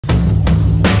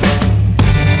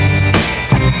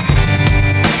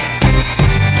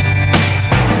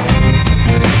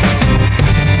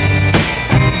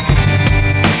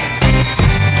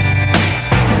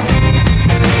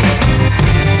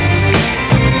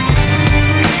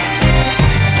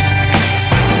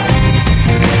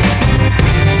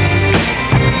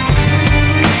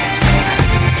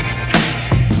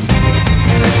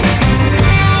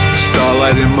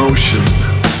Starlight in motion,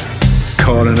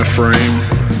 caught in a frame.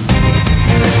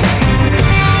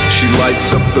 She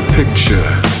lights up the picture,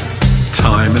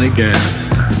 time and again.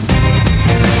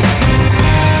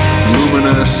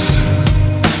 Luminous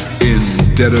in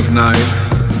dead of night.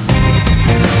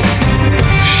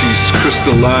 She's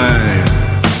crystalline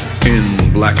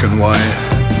in black and white.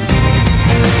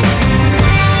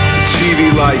 The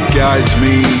TV light guides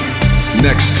me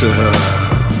next to her.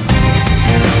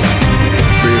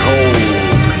 Behold,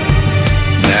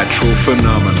 natural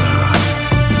phenomena.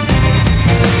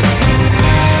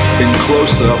 In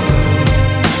close-up,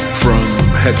 from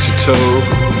head to toe,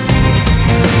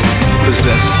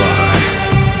 possessed by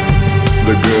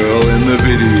the girl in the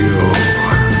video.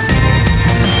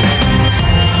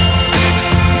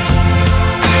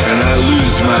 And I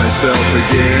lose myself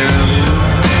again.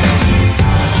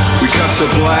 We cut to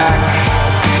black,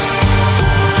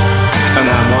 and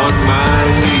I'm on my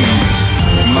knees.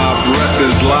 My breath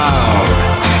is loud,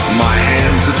 my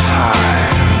hands are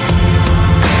tied,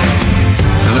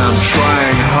 and I'm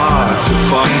trying hard to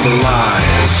find the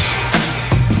lies.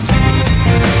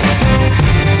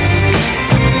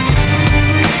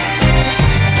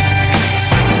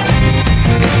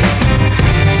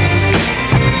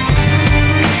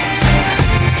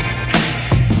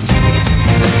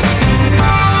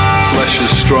 Flesh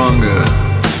is stronger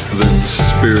than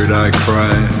spirit, I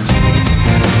cry.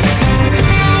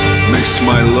 Makes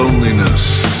my loneliness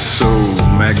so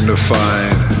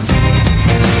magnified.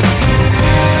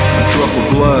 A drop of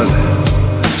blood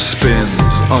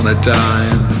spins on a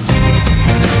dime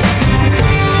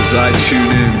as I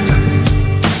tune in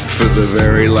for the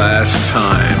very last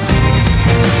time.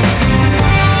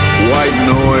 White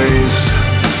noise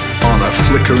on a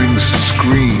flickering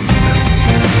screen.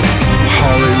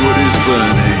 Hollywood is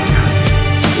burning.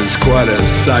 It's quite a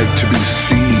sight to be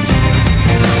seen.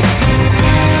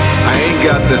 I ain't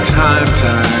got the time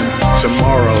to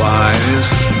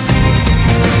moralize.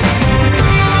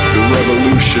 The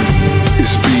revolution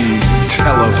is being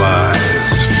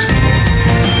televised,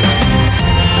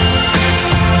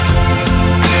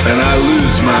 and I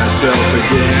lose myself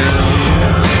again.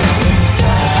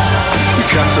 We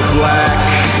cut to black,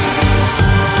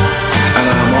 and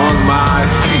I'm on my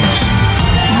feet.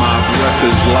 My breath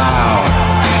is loud,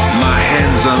 my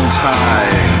hands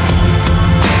untied.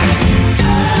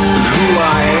 And who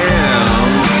I am,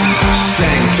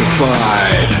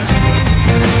 sanctified.